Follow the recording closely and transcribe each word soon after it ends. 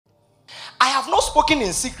I have not spoken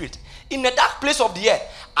in secret. In the dark place of the earth,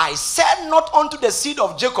 I said not unto the seed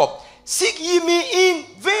of Jacob, seek ye me in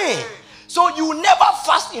vain. So you never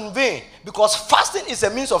fast in vain, because fasting is a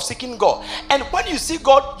means of seeking God. And when you see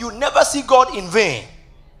God, you never see God in vain.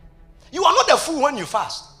 You are not a fool when you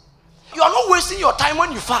fast. You are not wasting your time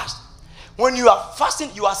when you fast. When you are fasting,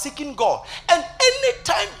 you are seeking God. And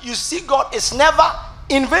anytime you see God, it's never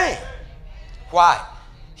in vain. Why?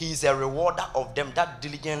 He is a rewarder of them that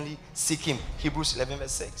diligently seek him. Hebrews 11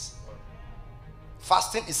 verse 6.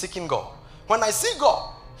 Fasting is seeking God. When I see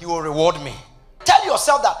God, he will reward me. Tell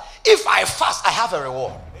yourself that if I fast, I have a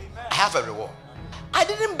reward. Amen. I have a reward. I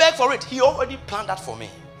didn't beg for it. He already planned that for me.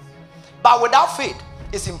 But without faith,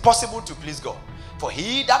 it's impossible to please God. For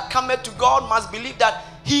he that cometh to God must believe that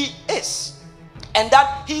he is, and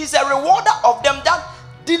that he is a rewarder of them that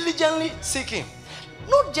diligently seek him.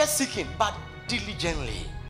 Not just seeking, but diligently.